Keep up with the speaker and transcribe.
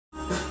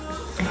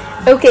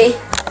Okay,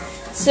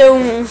 so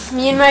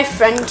me and my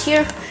friend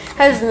here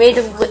have made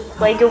a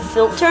Lego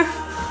filter.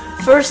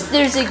 First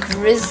there's a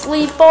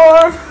grizzly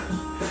bar,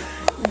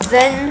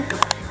 then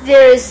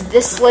there's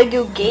this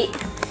Lego gate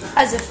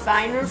as a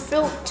finer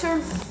filter,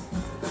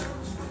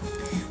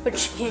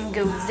 which can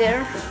go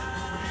there.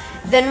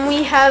 Then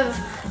we have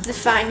the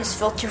finest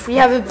filter. We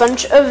have a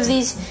bunch of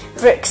these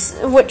bricks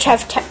which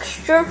have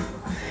texture,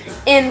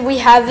 and we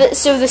have it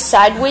so the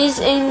sideways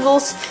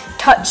angles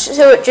touch,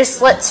 so it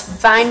just lets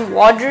fine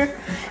water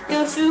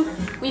go through.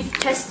 We've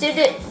tested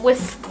it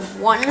with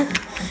one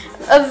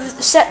of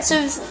the sets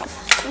of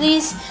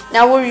these.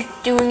 Now we're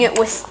doing it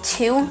with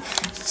two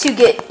to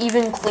get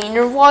even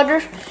cleaner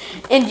water.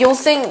 And you'll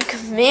think,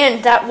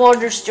 man, that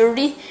water's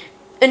dirty,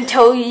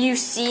 until you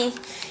see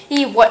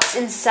what's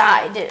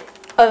inside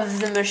of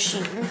the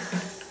machine.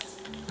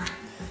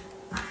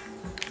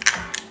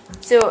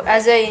 So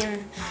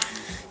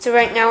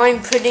right now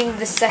I'm putting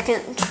the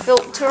second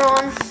filter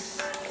on,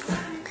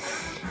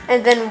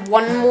 and then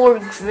one more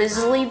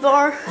grizzly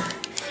bar,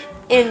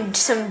 and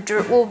some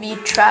dirt will be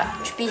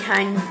trapped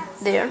behind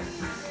there.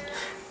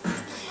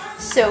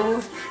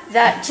 So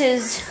that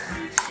is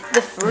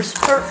the first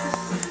part.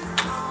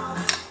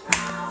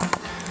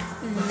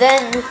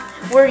 Then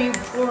where you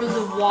pour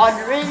the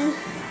water in,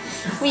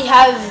 we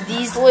have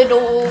these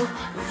little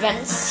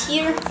vents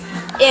here,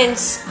 and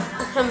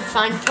some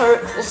fine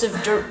particles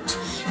of dirt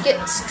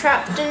gets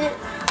trapped in it.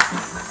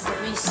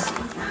 Let me see.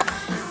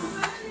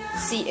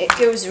 See, it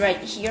goes right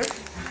here.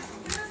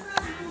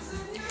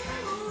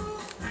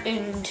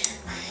 And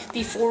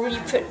before we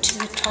put to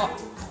the top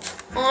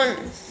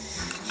on,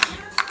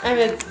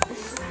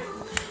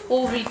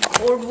 we'll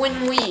record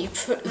when we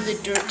put the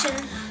dirt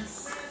in.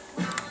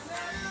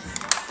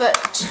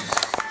 But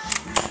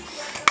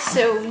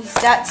so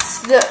that's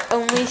the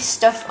only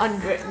stuff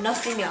under it,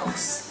 nothing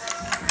else.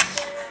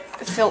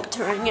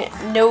 Filtering it,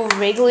 no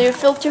regular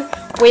filter.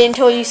 Wait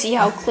until you see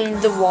how clean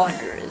the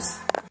water is.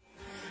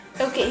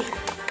 Okay,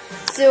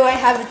 so I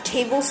have a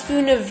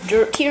tablespoon of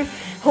dirt here.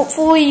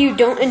 Hopefully you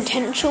don't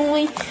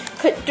intentionally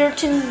put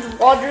dirt in the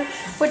water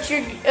which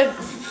you're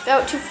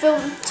about to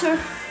filter.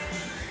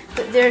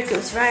 But there it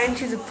goes, right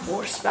into the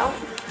pour spout.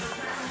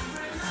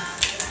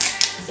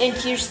 And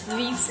here's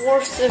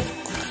 3/4 of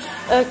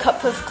a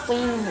cup of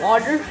clean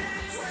water.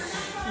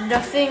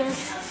 Nothing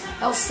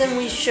else than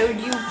we showed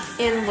you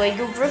in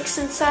Lego bricks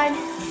inside.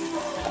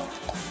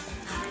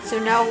 So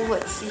now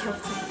let's see how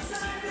clean it is.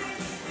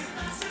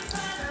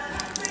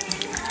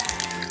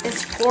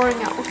 It's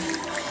pouring out.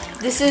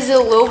 This is a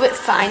little bit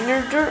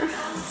finer dirt.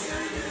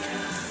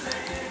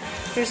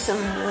 Here's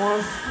some more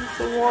of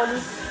the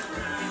water.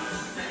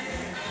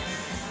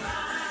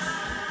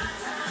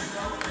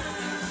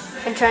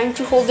 I'm trying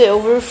to hold it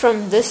over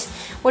from this,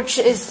 which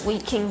is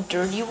leaking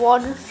dirty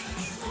water.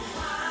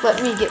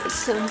 Let me get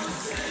some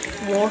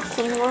more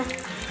clean water.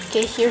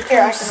 Okay, here comes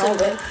I can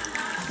hold it.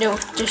 No,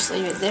 just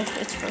leave it there.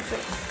 It's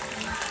perfect.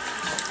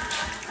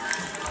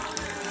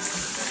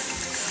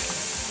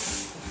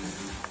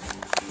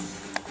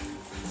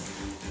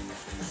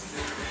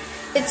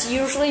 It's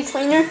usually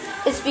cleaner.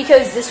 It's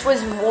because this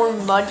was more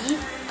muddy,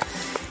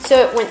 so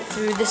it went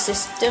through the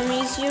system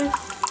easier.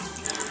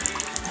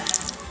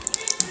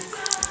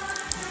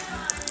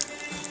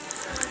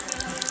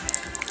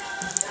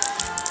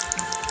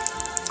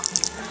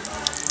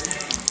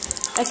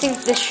 I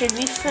think this should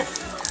be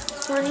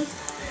funny.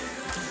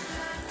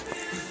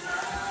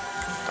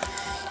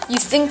 You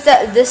think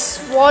that this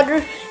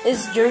water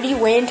is dirty?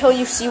 Wait until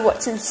you see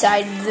what's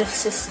inside the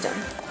system.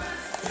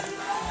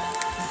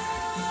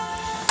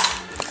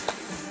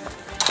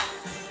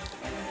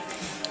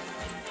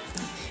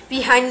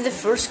 Behind the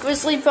first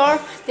grizzly bar,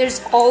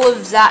 there's all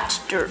of that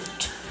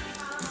dirt.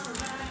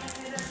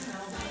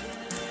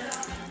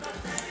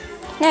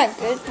 Not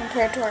good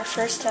compared to our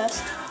first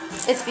test.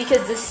 It's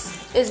because this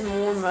is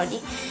more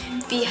muddy.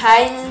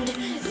 Behind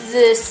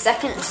the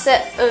second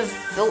set of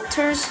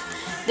filters,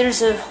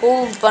 there's a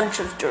whole bunch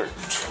of dirt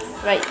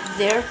right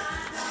there.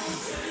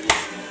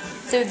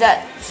 So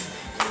that's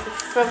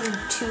from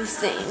two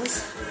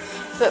things.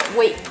 But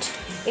wait,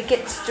 it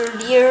gets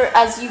dirtier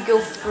as you go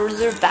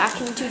further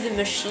back into the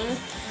machine.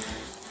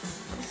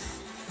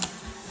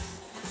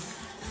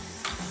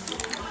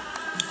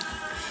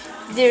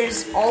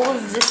 There's all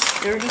of this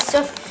dirty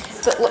stuff,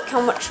 but look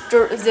how much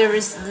dirt there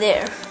is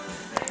there.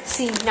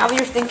 See, now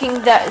you're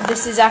thinking that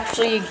this is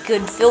actually a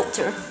good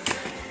filter.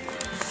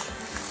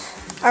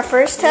 Our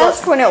first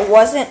test, when it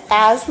wasn't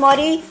as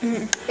muddy,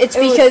 it's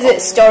because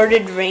it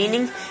started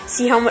raining.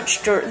 See how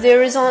much dirt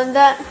there is on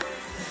that?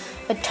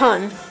 A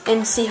ton.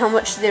 And see how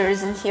much there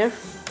is in here.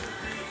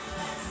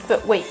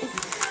 But wait,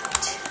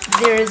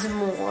 there is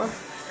more.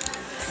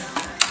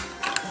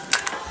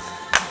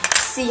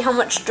 See how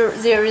much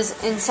dirt there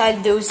is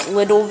inside those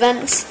little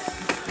vents?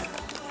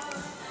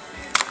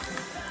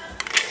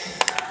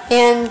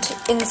 And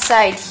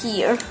inside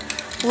here,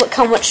 look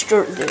how much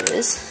dirt there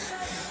is.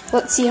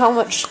 Let's see how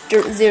much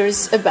dirt there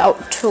is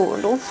about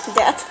total.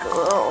 That's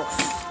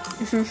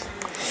gross.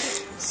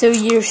 So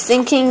you're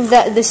thinking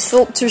that this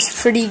filter's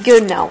pretty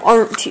good now,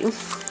 aren't you?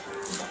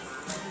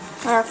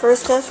 On our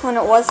first test, when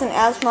it wasn't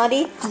as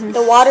muddy,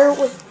 the water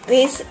was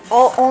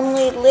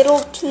only little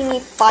teeny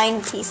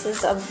fine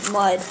pieces of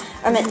mud.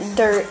 I meant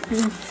dirt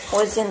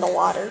was in the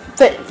water.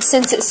 But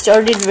since it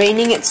started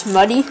raining, it's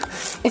muddy.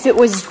 If it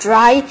was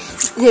dry,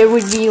 there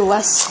would be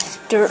less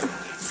dirt.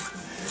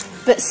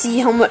 But see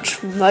how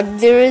much mud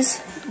there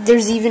is?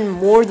 There's even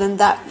more than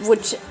that,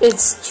 which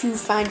is too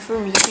fine for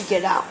me to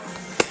get out.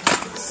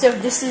 So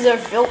this is our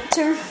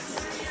filter.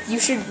 You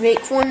should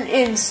make one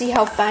and see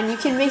how fine you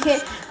can make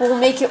it. We'll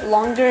make it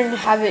longer and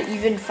have it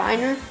even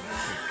finer.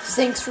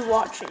 Thanks for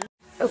watching.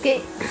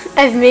 Okay,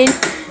 I've made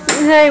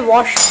the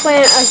wash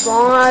plant as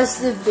long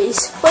as the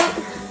base plate.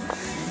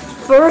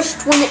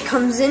 First, when it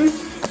comes in,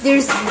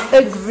 there's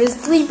a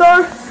grizzly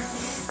bar,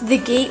 the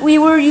gate we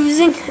were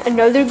using,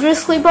 another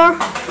grizzly bar,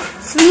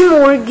 3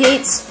 more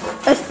gates,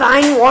 a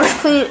fine wash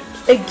plant,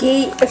 a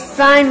gate, a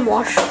fine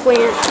wash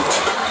plant,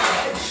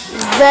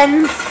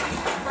 then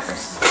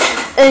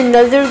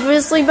another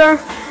grizzly bar,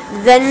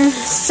 then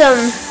some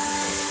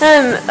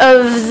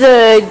of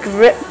the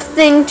grip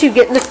thing to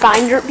get the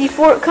fine dirt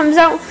before it comes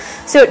out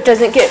so it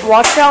doesn't get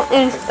washed out,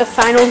 and a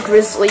final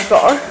grizzly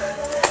bar.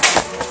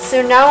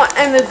 So now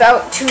I'm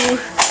about to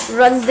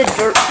run the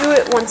dirt through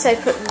it once I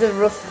put the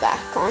roof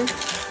back on.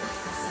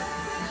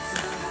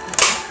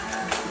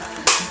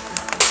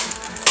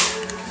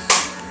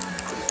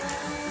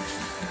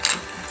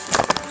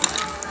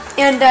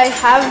 And I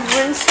have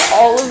rinsed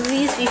all of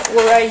these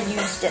before I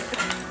used it.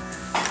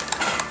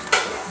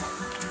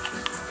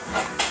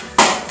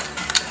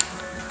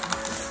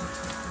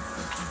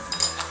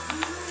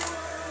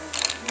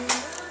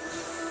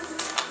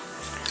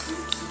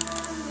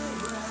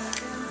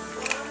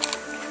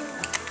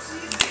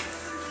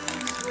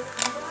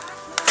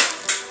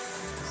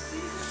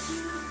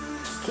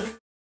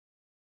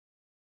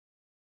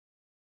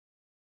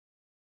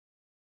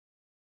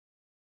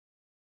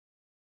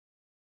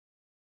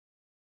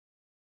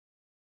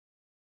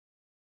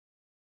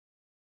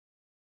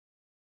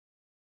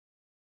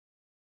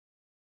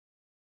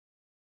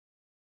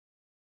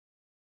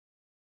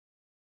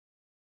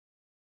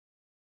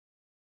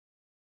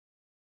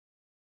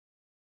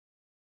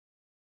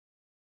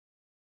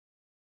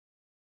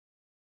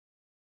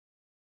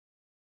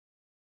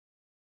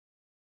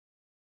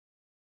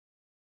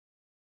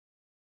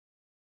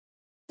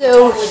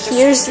 So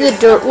here's the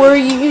dirt we're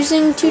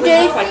using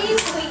today.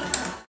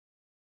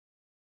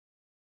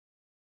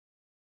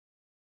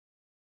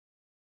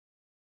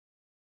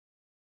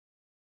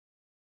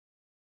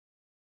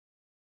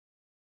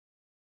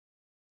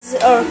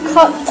 Our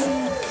cup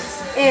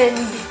and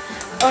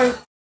our